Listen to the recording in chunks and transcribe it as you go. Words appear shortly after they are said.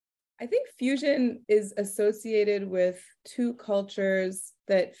I think fusion is associated with two cultures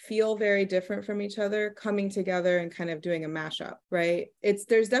that feel very different from each other coming together and kind of doing a mashup, right?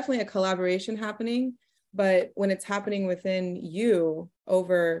 There's definitely a collaboration happening, but when it's happening within you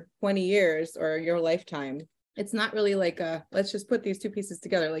over 20 years or your lifetime, it's not really like let's just put these two pieces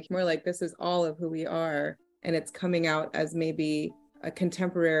together, like more like this is all of who we are, and it's coming out as maybe a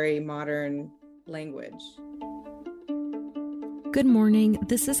contemporary modern language. Good morning,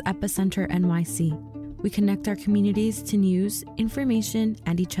 this is Epicenter NYC. We connect our communities to news, information,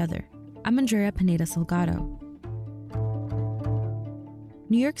 and each other. I'm Andrea Pineda Salgado.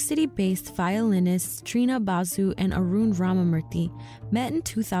 New York City-based violinists Trina Basu and Arun Ramamurthy met in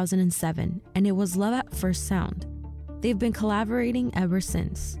 2007, and it was love at first sound. They've been collaborating ever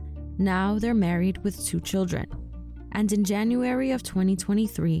since. Now they're married with 2 children. And in January of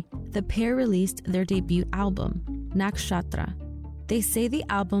 2023, the pair released their debut album, Nakshatra. They say the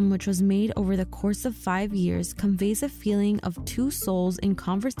album, which was made over the course of 5 years, conveys a feeling of 2 souls in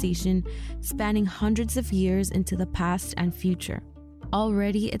conversation spanning hundreds of years into the past and future.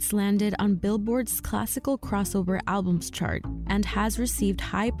 Already, it's landed on Billboard's classical crossover albums chart and has received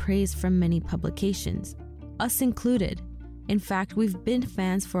high praise from many publications, us included. In fact, we've been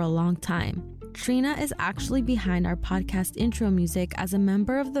fans for a long time. Trina is actually behind our podcast intro music as a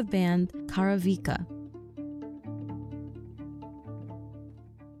member of the band Karavika.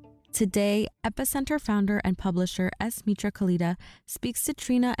 Today, Epicenter founder and publisher S. Mitra Kalita speaks to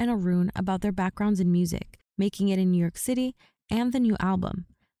Trina and Arun about their backgrounds in music, making it in New York City, and the new album.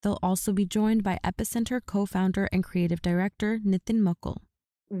 They'll also be joined by Epicenter co-founder and creative director Nitin Mukul.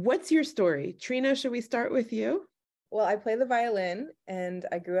 What's your story? Trina, should we start with you? Well, I play the violin, and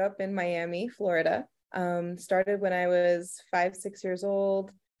I grew up in Miami, Florida. Started when I was 5-6 years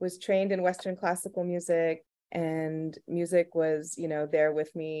old, was trained in Western classical music, and music was, there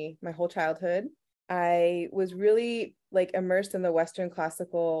with me my whole childhood. I was really immersed in the Western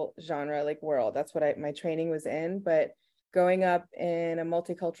classical genre, world. That's what my training was in. But growing up in a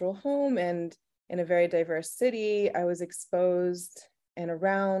multicultural home and in a very diverse city, I was exposed and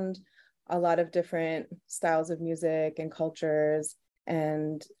around a lot of different styles of music and cultures,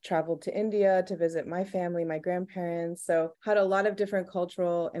 and traveled to India to visit my family, my grandparents. So had a lot of different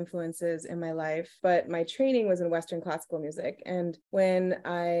cultural influences in my life, but my training was in Western classical music. And when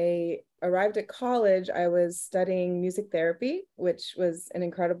I arrived at college, I was studying music therapy, which was an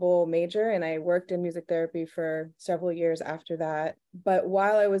incredible major. And I worked in music therapy for several years after that. But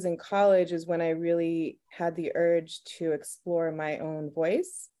while I was in college is when I really had the urge to explore my own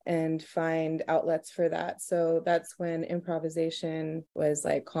voice and find outlets for that. So that's when improvisation was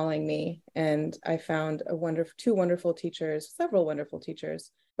calling me. And I found several wonderful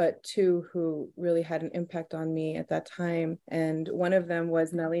teachers, but 2 who really had an impact on me at that time. And one of them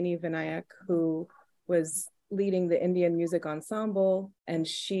was Nalini Vinayak, who was leading the Indian music ensemble. And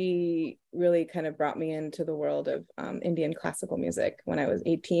she really kind of brought me into the world of Indian classical music when I was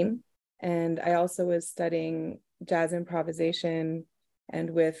 18. And I also was studying jazz improvisation and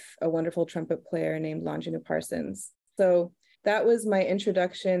with a wonderful trumpet player named Longinu Parsons. So that was my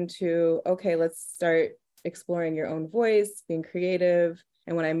introduction to, okay, let's start exploring your own voice, being creative.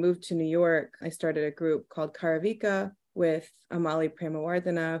 And when I moved to New York, I started a group called Karavika with Amali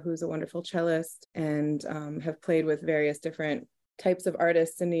Premawardana, who's a wonderful cellist, and have played with various different types of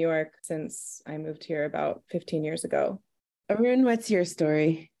artists in New York since I moved here about 15 years ago. Arun, what's your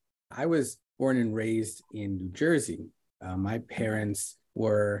story? I was born and raised in New Jersey. My parents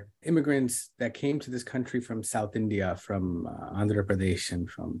were immigrants that came to this country from South India, from Andhra Pradesh and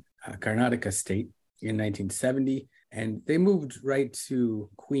from Karnataka state in 1970. And they moved right to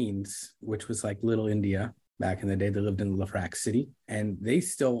Queens, which was like Little India back in the day. They lived in Lafrac City. And they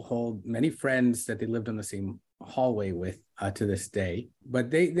still hold many friends that they lived on the same hallway with to this day. But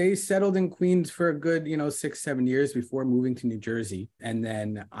they settled in Queens for a good, 6-7 years before moving to New Jersey. And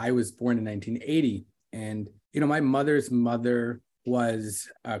then I was born in 1980. And, my mother's mother was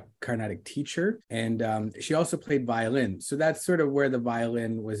a Carnatic teacher, and she also played violin. So that's sort of where the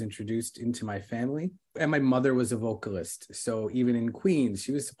violin was introduced into my family. And my mother was a vocalist. So even in Queens,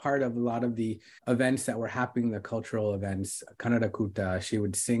 she was part of a lot of the events that were happening, the cultural events. Kannada Kuta, she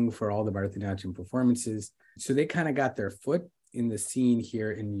would sing for all the Bharatanatyam performances. So they kind of got their foot in the scene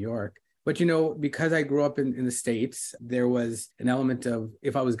here in New York. But, because I grew up in the States, there was an element of,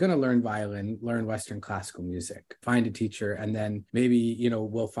 if I was going to learn violin, learn Western classical music, find a teacher, and then maybe,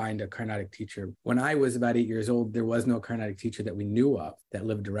 we'll find a Carnatic teacher. When I was about 8 years old, there was no Carnatic teacher that we knew of that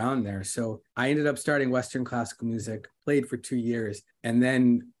lived around there. So I ended up starting Western classical music, played for 2 years, And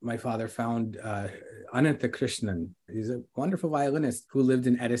then my father found Anantha Krishnan. He's a wonderful violinist who lived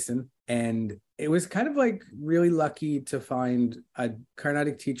in Edison. And it was kind of like really lucky to find a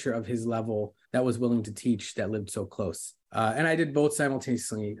Carnatic teacher of his level that was willing to teach, that lived so close. And I did both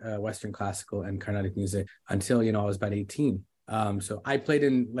simultaneously, Western classical and Carnatic music, until, I was about 18. So I played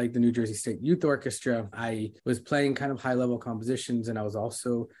in like the New Jersey State Youth Orchestra. I was playing kind of high level compositions, and I was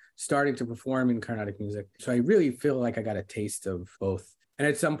also starting to perform in Carnatic music. So I really feel like I got a taste of both. And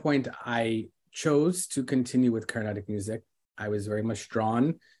at some point I chose to continue with Carnatic music. I was very much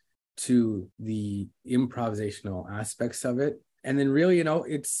drawn to the improvisational aspects of it. And then really,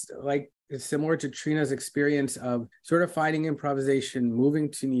 it's similar to Trina's experience of sort of finding improvisation,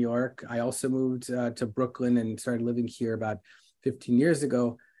 moving to New York. I also moved to Brooklyn and started living here about 15 years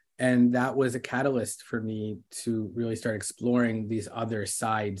ago. And that was a catalyst for me to really start exploring these other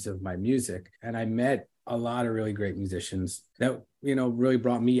sides of my music. And I met a lot of really great musicians that, really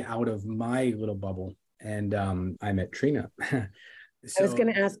brought me out of my little bubble. And I met Trina. I was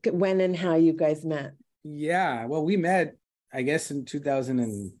going to ask when and how you guys met. Yeah, well, we met, I guess, in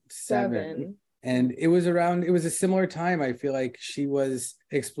 2007. And it was a similar time. I feel like she was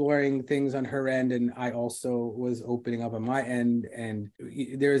exploring things on her end, and I also was opening up on my end. And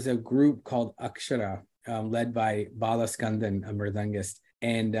there's a group called Akshara, led by Bala Skandan, a mridangist.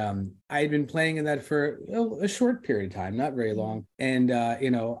 And I had been playing in that for a short period of time, not very long. And,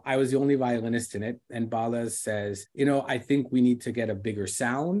 I was the only violinist in it. And Bala says, I think we need to get a bigger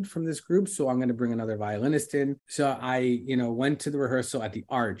sound from this group. So I'm going to bring another violinist in. So I, went to the rehearsal at the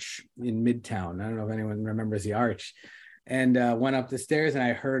Arch in Midtown. I don't know if anyone remembers the Arch. And went up the stairs, and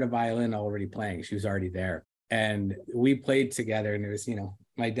I heard a violin already playing. She was already there. And we played together. And it was,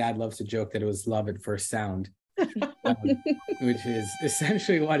 my dad loves to joke that it was love at first sound. Which is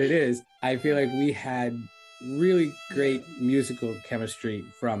essentially what it is. I feel like we had really great musical chemistry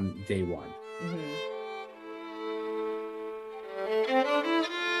from day one. Mm-hmm.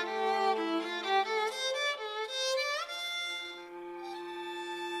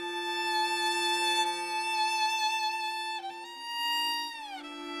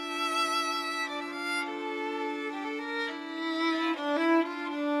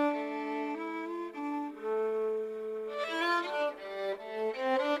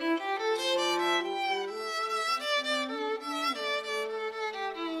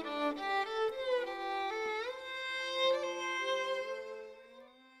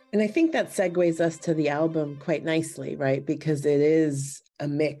 And I think that segues us to the album quite nicely, right? Because it is a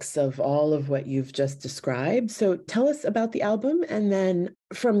mix of all of what you've just described. So tell us about the album. And then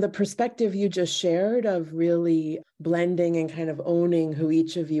from the perspective you just shared of really blending and kind of owning who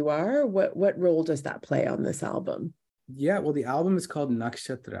each of you are, what role does that play on this album? Yeah, well, the album is called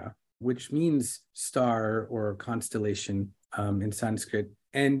Nakshatra, which means star or constellation in Sanskrit.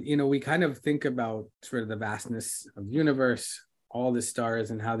 And, we kind of think about sort of the vastness of the universe, all the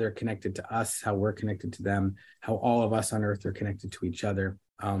stars and how they're connected to us, how we're connected to them, how all of us on Earth are connected to each other.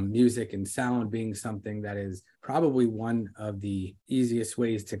 Music and sound being something that is probably one of the easiest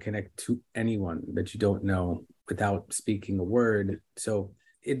ways to connect to anyone that you don't know without speaking a word. So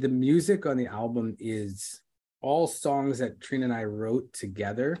the music on the album is all songs that Trina and I wrote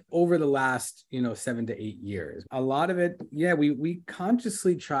together over the last, 7 to 8 years. A lot of it, we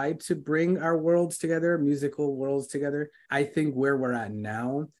consciously tried to bring our worlds together, musical worlds together. I think where we're at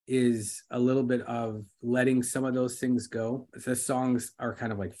now is a little bit of letting some of those things go. The songs are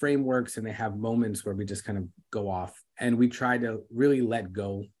kind of like frameworks, and they have moments where we just kind of go off, and we try to really let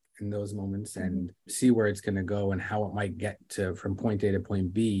go in those moments and see where it's going to go and how it might get to from point A to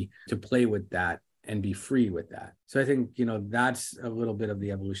point B, to play with that and be free with that. So I think, that's a little bit of the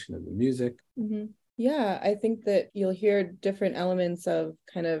evolution of the music. Mm-hmm. Yeah, I think that you'll hear different elements of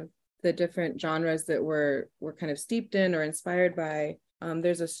kind of the different genres that we're kind of steeped in or inspired by.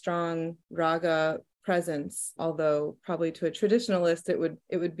 There's a strong raga presence, although probably to a traditionalist,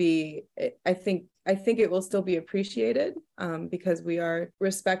 it would be, I think it will still be appreciated because we are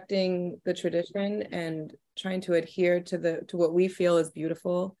respecting the tradition and trying to adhere to what we feel is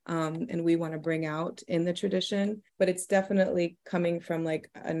beautiful and we want to bring out in the tradition. But it's definitely coming from like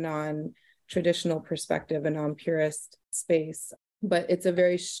a non-traditional perspective, a non-purist space. But it's a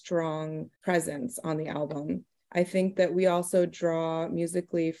very strong presence on the album. I think that we also draw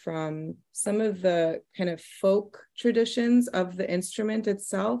musically from some of the kind of folk traditions of the instrument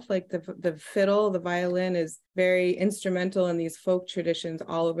itself. Like the fiddle, the violin is very instrumental in these folk traditions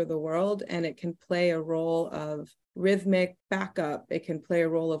all over the world, and it can play a role of rhythmic backup. It can play a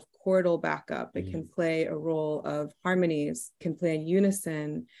role of chordal backup. It can play a role of harmonies, can play in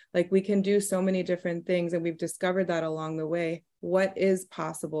unison. Like we can do so many different things, and we've discovered that along the way. What is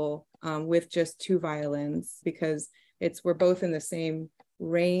possible with just two violins, because we're both in the same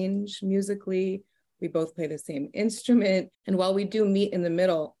range musically. We both play the same instrument. And while we do meet in the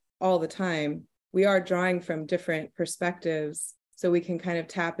middle all the time, we are drawing from different perspectives. So we can kind of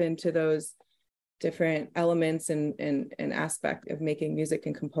tap into those different elements and aspect of making music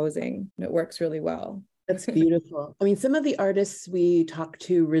and composing. And it works really well. That's beautiful. I mean, some of the artists we talk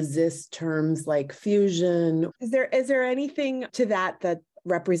to resist terms like fusion. Is there anything to that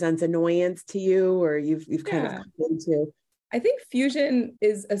represents annoyance to you, or you've kind of come into? I think fusion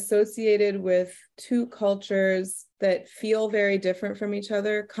is associated with two cultures that feel very different from each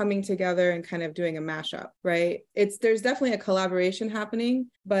other coming together and kind of doing a mashup, right? There's definitely a collaboration happening,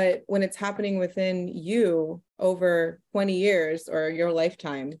 but when it's happening within you over 20 years or your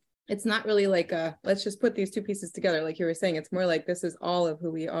lifetime, it's not really like let's just put these two pieces together. Like you were saying, it's more like this is all of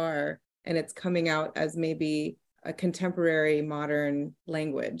who we are, and it's coming out as maybe a contemporary modern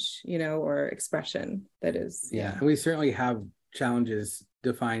language, or expression that is. Yeah. And we certainly have challenges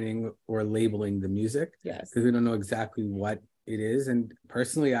defining or labeling the music. Yes. Because we don't know exactly what it is. And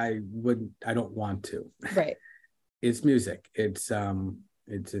personally, I don't want to. Right. It's music. It's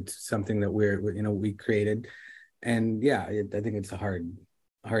something that we created. And yeah, I think it's a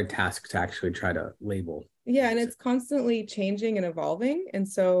hard task to actually try to label. Yeah. And it's constantly changing and evolving. And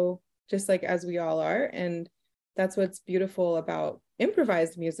so just like as we all are, and that's what's beautiful about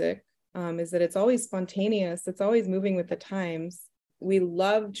improvised music, is that it's always spontaneous. It's always moving with the times. We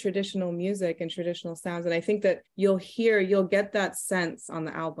love traditional music and traditional sounds. And I think that you'll get that sense on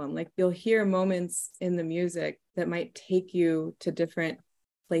the album. Like you'll hear moments in the music that might take you to different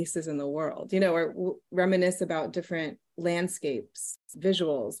places in the world, or reminisce about different landscapes,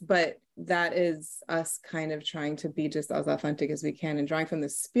 visuals, but that is us kind of trying to be just as authentic as we can and drawing from the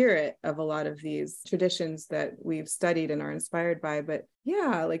spirit of a lot of these traditions that we've studied and are inspired by. But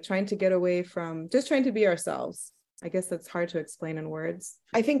yeah, like trying to get away from just trying to be ourselves. I guess that's hard to explain in words.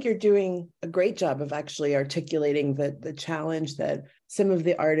 I think you're doing a great job of actually articulating the challenge that some of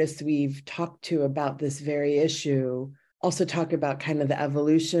the artists we've talked to about this very issue also talk about, kind of the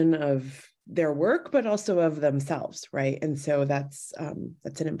evolution of their work, but also of themselves, right? And so that's an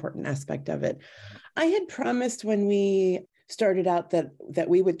important aspect of it. I had promised when we started out that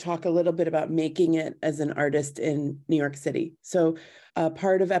we would talk a little bit about making it as an artist in New York City. So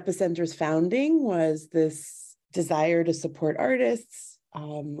part of Epicenter's founding was this desire to support artists.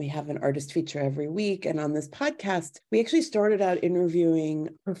 We have an artist feature every week. And on this podcast, we actually started out interviewing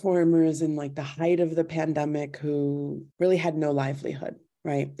performers in like the height of the pandemic who really had no livelihood.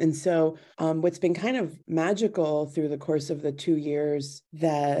 Right. And so what's been kind of magical through the course of the 2 years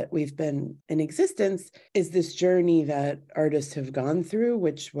that we've been in existence is this journey that artists have gone through,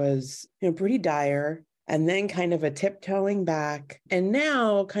 which was, pretty dire, and then kind of a tiptoeing back, and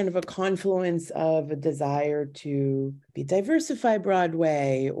now kind of a confluence of a desire to be diversify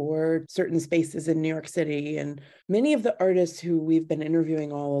Broadway or certain spaces in New York City. And many of the artists who we've been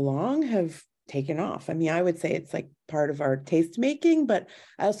interviewing all along have taken off. I mean, I would say it's like part of our taste making, but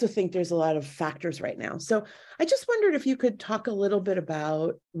I also think there's a lot of factors right now. So I just wondered if you could talk a little bit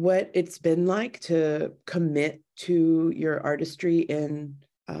about what it's been like to commit to your artistry in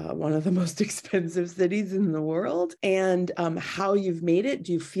one of the most expensive cities in the world, and how you've made it.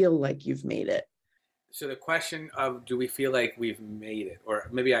 Do you feel like you've made it? So the question of do we feel like we've made it, or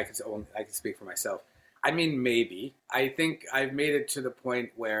maybe I can speak for myself. I mean, maybe. I think I've made it to the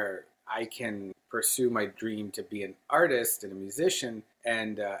point where I can pursue my dream to be an artist and a musician,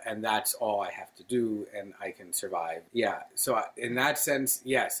 and that's all I have to do, and I can survive. Yeah. So in that sense,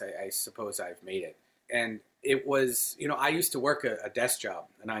 yes, I suppose I've made it. And it was, I used to work a desk job,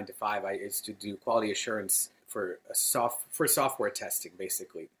 a 9 to 5. I used to do quality assurance for software testing,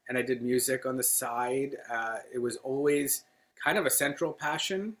 basically. And I did music on the side. It was always kind of a central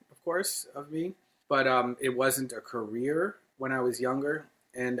passion, of course, of me, but it wasn't a career when I was younger.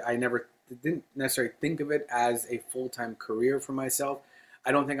 And I didn't necessarily think of it as a full-time career for myself.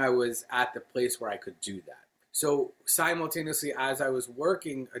 I don't think I was at the place where I could do that. So simultaneously, as I was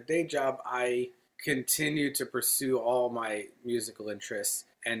working a day job, I continued to pursue all my musical interests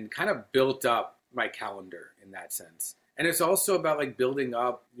and kind of built up my calendar in that sense. And it's also about like building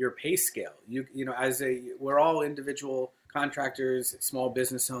up your pay scale. We're all individual contractors, small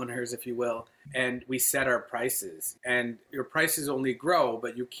business owners, if you will, and we set our prices. And your prices only grow,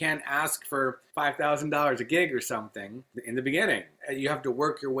 but you can't ask for $5,000 a gig or something in the beginning. You have to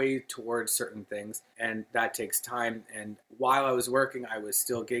work your way towards certain things, and that takes time. And while I was working, I was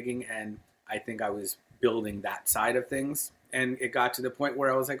still gigging, and I think I was building that side of things. And it got to the point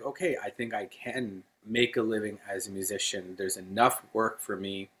where I was like, okay, I think I can make a living as a musician. There's enough work for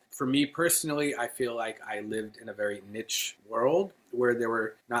me. For me personally, I feel like I lived in a very niche world where there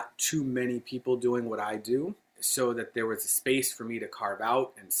were not too many people doing what I do, so that there was a space for me to carve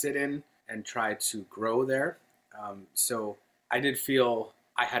out and sit in and try to grow there. So I did feel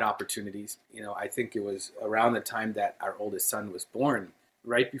I had opportunities. I think it was around the time that our oldest son was born,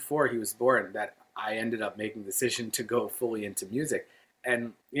 right before he was born, that I ended up making the decision to go fully into music.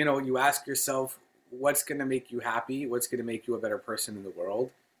 And, you ask yourself, what's going to make you happy? What's going to make you a better person in the world?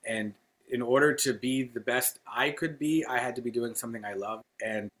 And in order to be the best I could be, I had to be doing something I love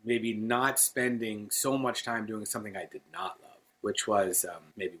and maybe not spending so much time doing something I did not love, which was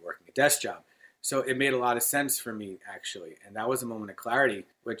maybe working a desk job. So it made a lot of sense for me, actually. And that was a moment of clarity,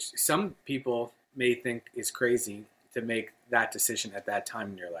 which some people may think is crazy to make that decision at that time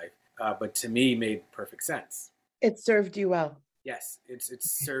in your life. But to me, made perfect sense. It served you well. Yes,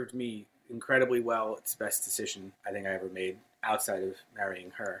 it's served me incredibly well. It's the best decision I think I ever made outside of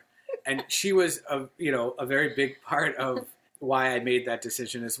marrying her. And she was a very big part of why I made that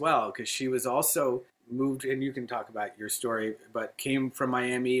decision as well, because she was also moved, and you can talk about your story, but came from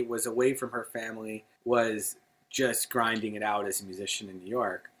Miami, was away from her family, was just grinding it out as a musician in New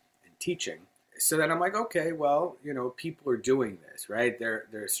York and teaching. So then I'm like, okay, well, people are doing this, right? They're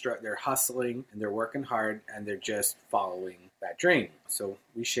hustling and they're working hard and they're just following that dream. So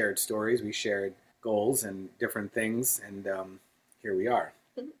we shared stories, we shared goals and different things, and here we are.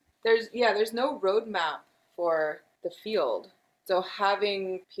 There's no roadmap for the field. So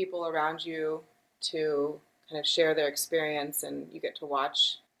having people around you to kind of share their experience and you get to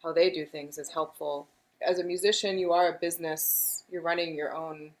watch how they do things is helpful. As a musician, you are a business, you're running your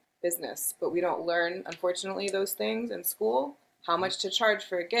own business, but we don't learn, unfortunately, those things in school. How much to charge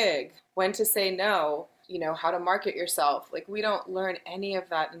for a gig, when to say no, how to market yourself. Like, we don't learn any of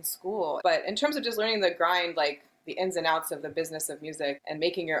that in school. But in terms of just learning the grind, like the ins and outs of the business of music and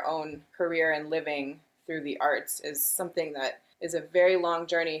making your own career and living through the arts is something that is a very long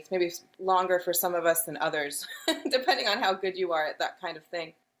journey. It's maybe longer for some of us than others, depending on how good you are at that kind of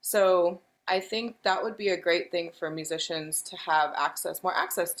thing. So I think that would be a great thing for musicians to have more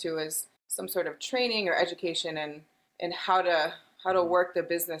access to, is some sort of training or education and how to work the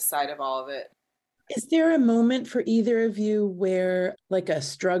business side of all of it. Is there a moment for either of you where like a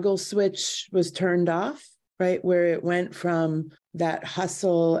struggle switch was turned off, right? Where it went from that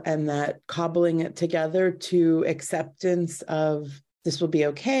hustle and that cobbling it together to acceptance of this will be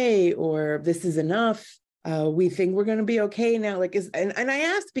okay, or this is enough. We think we're going to be okay now. And I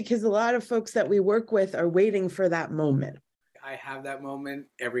ask because a lot of folks that we work with are waiting for that moment. I have that moment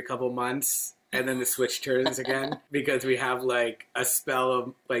every couple months, and then the switch turns again because we have like a spell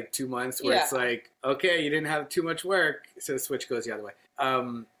of like 2 months where it's like, okay, you didn't have too much work, so the switch goes the other way.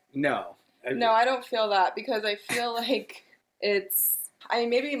 No, I don't feel that, because I feel like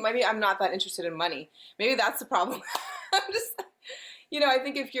maybe I'm not that interested in money. Maybe that's the problem. I'm just, I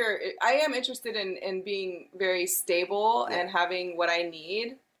think I am interested in being very stable and having what I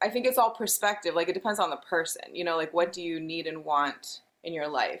need. I think it's all perspective. Like, it depends on the person, like, what do you need and want in your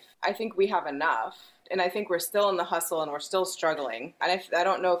life? I think we have enough. And I think we're still in the hustle and we're still struggling. And I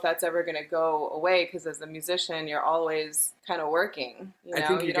don't know if that's ever going to go away, because as a musician, you're always kind of working. I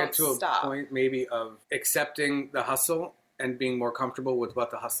think you get to a point maybe of accepting the hustle and being more comfortable with what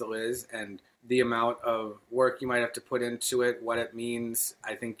the hustle is and the amount of work you might have to put into it, what it means.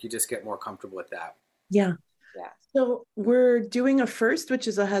 I think you just get more comfortable with that. Yeah. Yeah. So we're doing a first, which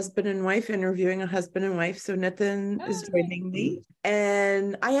is a husband and wife, interviewing a husband and wife. So Nitin is joining me.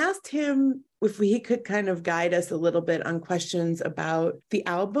 And I asked him if he could kind of guide us a little bit on questions about the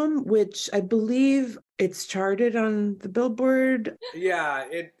album, which I believe it's charted on the Billboard. Yeah,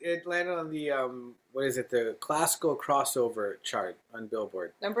 it landed on the, the classical crossover chart on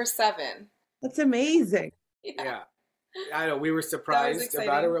Billboard. Number 7. That's amazing. Yeah. I know, we were surprised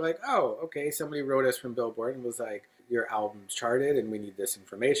about it. We're like, oh, okay, somebody wrote us from Billboard and was like, your album's charted and we need this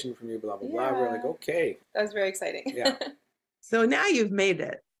information from you, blah, blah, blah. We're like, okay. That was very exciting. Yeah. So now you've made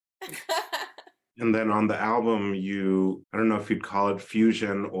it. And then on the album, I don't know if you'd call it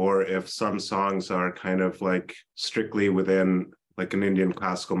fusion, or if some songs are kind of like strictly within like an Indian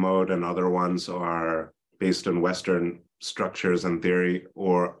classical mode and other ones are based in Western structures and theory,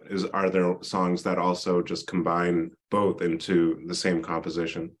 or are there songs that also just combine both into the same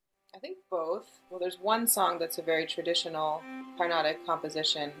composition? I think both. Well, there's one song that's a very traditional Carnatic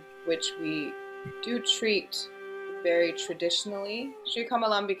composition, which we do treat very traditionally. Sri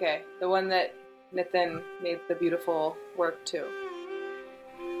Kamalambike, the one that Nitin made the beautiful work to.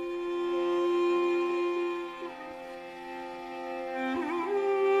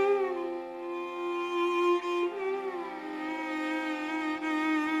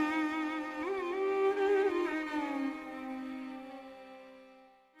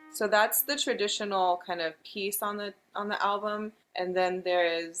 So that's the traditional kind of piece on the album, and then there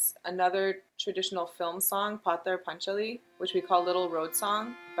is another traditional film song, Patar Panchali, which we call Little Road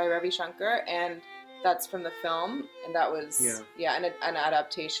Song by Ravi Shankar, and that's from the film, and that was an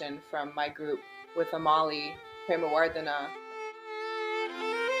adaptation from my group with Amali Premawardhana.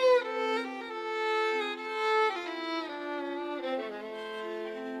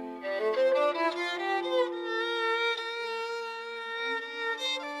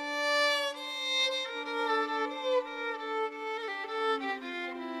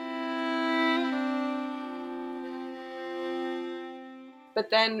 But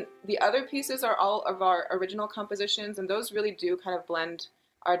then the other pieces are all of our original compositions, and those really do kind of blend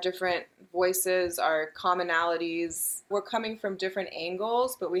our different voices, our commonalities. We're coming from different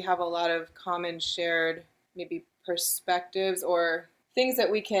angles, but we have a lot of common shared maybe perspectives or things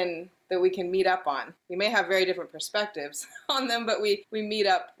that we can meet up on. We may have very different perspectives on them, but we meet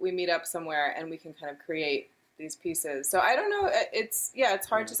up somewhere and we can kind of create these pieces. So I don't know, it's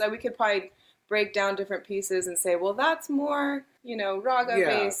hard to say. We could probably break down different pieces and say, well, that's more, raga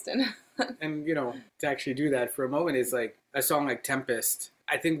based. And, to actually do that for a moment is like a song like Tempest.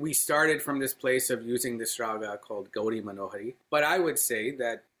 I think we started from this place of using this raga called Gauri Manohari. But I would say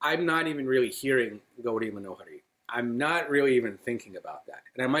that I'm not even really hearing Gauri Manohari. I'm not really even thinking about that.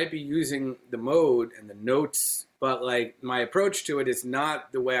 And I might be using the mode and the notes, but like my approach to it is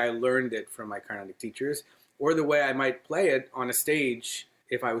not the way I learned it from my Carnatic teachers or the way I might play it on a stage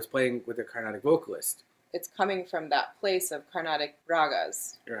if I was playing with a Carnatic vocalist. It's coming from that place of Carnatic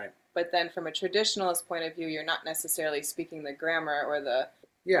ragas. Right. But then from a traditionalist point of view, you're not necessarily speaking the grammar or the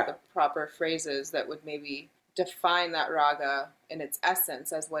proper phrases that would maybe define that raga in its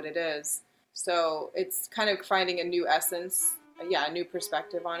essence as what it is. So it's kind of finding a new essence, a new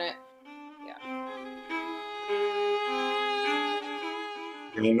perspective on it. Yeah.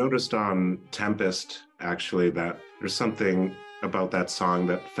 And I noticed on Tempest, actually, that there's something about that song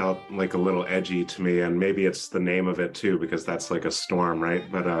that felt like a little edgy to me, and maybe it's the name of it too, because that's like a storm, right?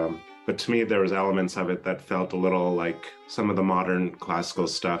 But to me, there was elements of it that felt a little like some of the modern classical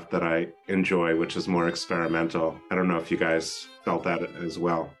stuff that I enjoy, which is more experimental. I don't know if you guys felt that as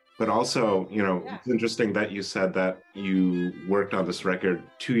well. But also, It's interesting that you said that you worked on this record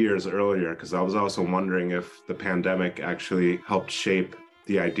 2 years earlier, because I was also wondering if the pandemic actually helped shape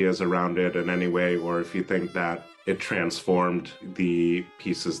the ideas around it in any way, or if you think that it transformed the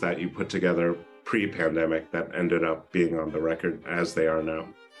pieces that you put together pre-pandemic that ended up being on the record as they are now.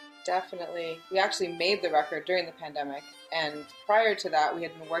 Definitely. We actually made the record during the pandemic, and prior to that, we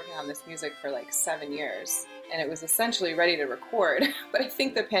had been working on this music for like 7 years, and it was essentially ready to record. But I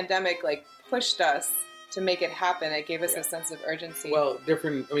think the pandemic pushed us to make it happen. It gave us a sense of urgency. Well,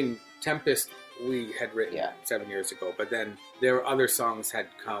 Tempest we had written 7 years ago, but then there were other songs had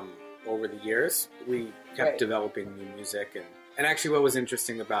come over the years. We kept developing new music, and actually what was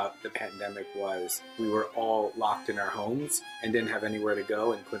interesting about the pandemic was we were all locked in our homes and didn't have anywhere to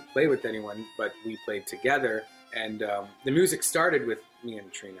go and couldn't play with anyone, but we played together. And the music started with me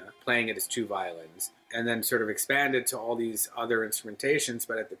and Trina playing it as two violins, and then sort of expanded to all these other instrumentations.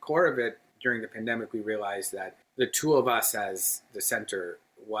 But at the core of it, during the pandemic, we realized that the two of us as the center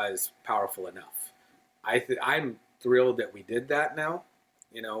was powerful enough. I'm thrilled that we did that now.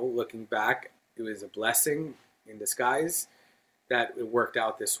 Looking back, it was a blessing in disguise that it worked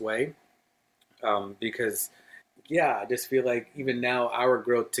out this way. Because, I just feel like even now our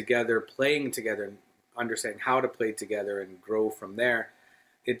growth together, playing together, and understanding how to play together and grow from there,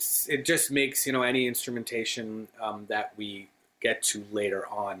 it just makes, any instrumentation that we get to later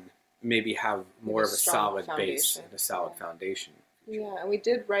on maybe have more of a solid base and a solid foundation. Yeah, and we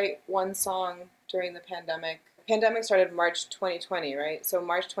did write one song during the pandemic. The pandemic started March 2020, right? So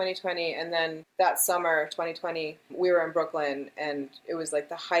March 2020, and then that summer 2020, we were in Brooklyn, and it was like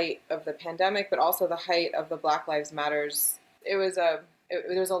the height of the pandemic, but also the height of the Black Lives Matters. There was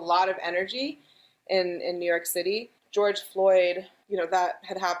a lot of energy in New York City. George Floyd, that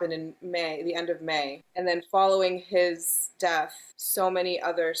had happened in May, the end of May. And then following his death, so many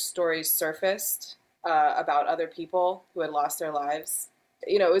other stories surfaced about other people who had lost their lives.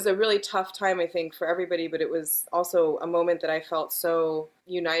 You know, it was a really tough time, I think, for everybody, but it was also a moment that I felt so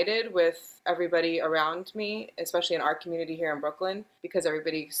united with everybody around me, especially in our community here in Brooklyn, because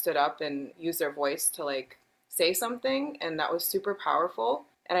everybody stood up and used their voice to like say something, and that was super powerful.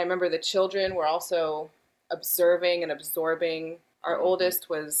 And I remember the children were also observing and absorbing. Our oldest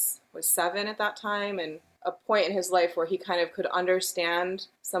was 7 at that time, and a point in his life where he kind of could understand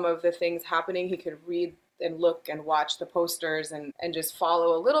some of the things happening. He could read and look and watch the posters and just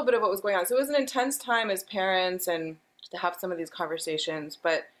follow a little bit of what was going on. So it was an intense time as parents and to have some of these conversations.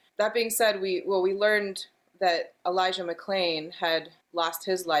 But that being said, we learned that Elijah McClain had lost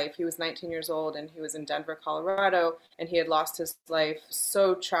his life. He was 19 years old and he was in Denver, Colorado, and he had lost his life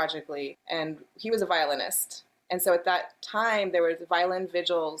so tragically. And he was a violinist. And so at that time, there were violin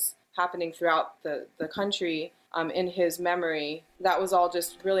vigils happening throughout the country in his memory. That was all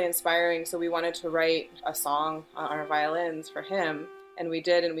just really inspiring. So we wanted to write a song on our violins for him. And we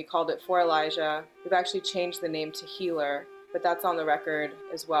did, and we called it For Elijah. We've actually changed the name to Healer, but that's on the record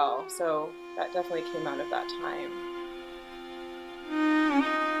as well. So that definitely came out of that time.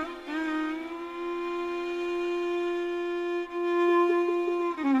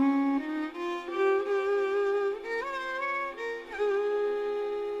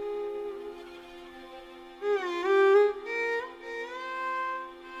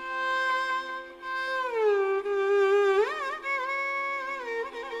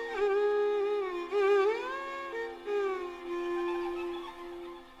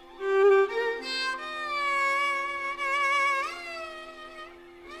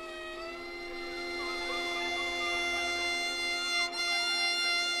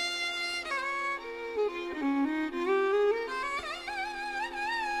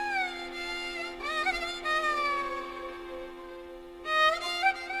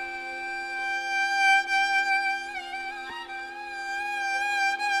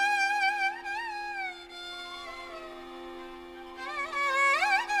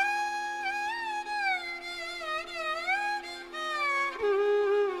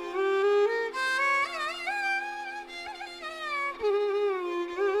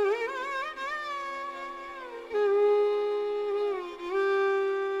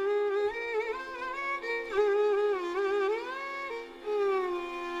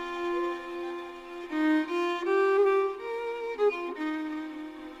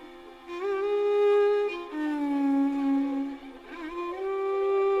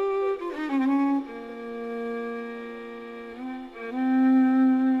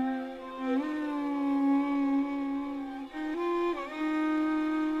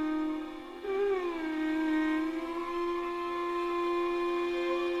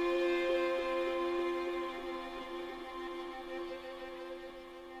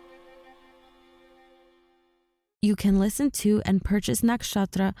 You can listen to and purchase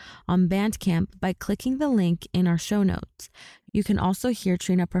Nakshatra on Bandcamp by clicking the link in our show notes. You can also hear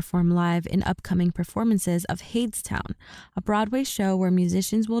Trina perform live in upcoming performances of Hadestown, a Broadway show where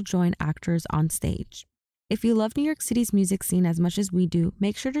musicians will join actors on stage. If you love New York City's music scene as much as we do,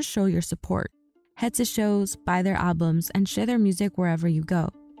 make sure to show your support. Head to shows, buy their albums, and share their music wherever you go.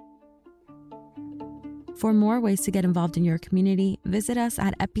 For more ways to get involved in your community, visit us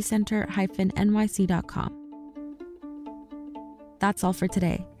at epicenter-nyc.com. That's all for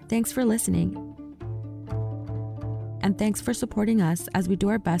today. Thanks for listening. And thanks for supporting us as we do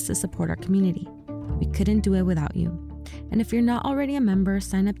our best to support our community. We couldn't do it without you. And if you're not already a member,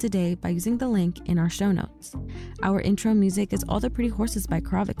 sign up today by using the link in our show notes. Our intro music is All the Pretty Horses by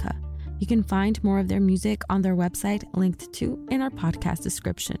Kravika. You can find more of their music on their website linked to in our podcast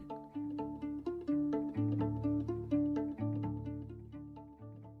description.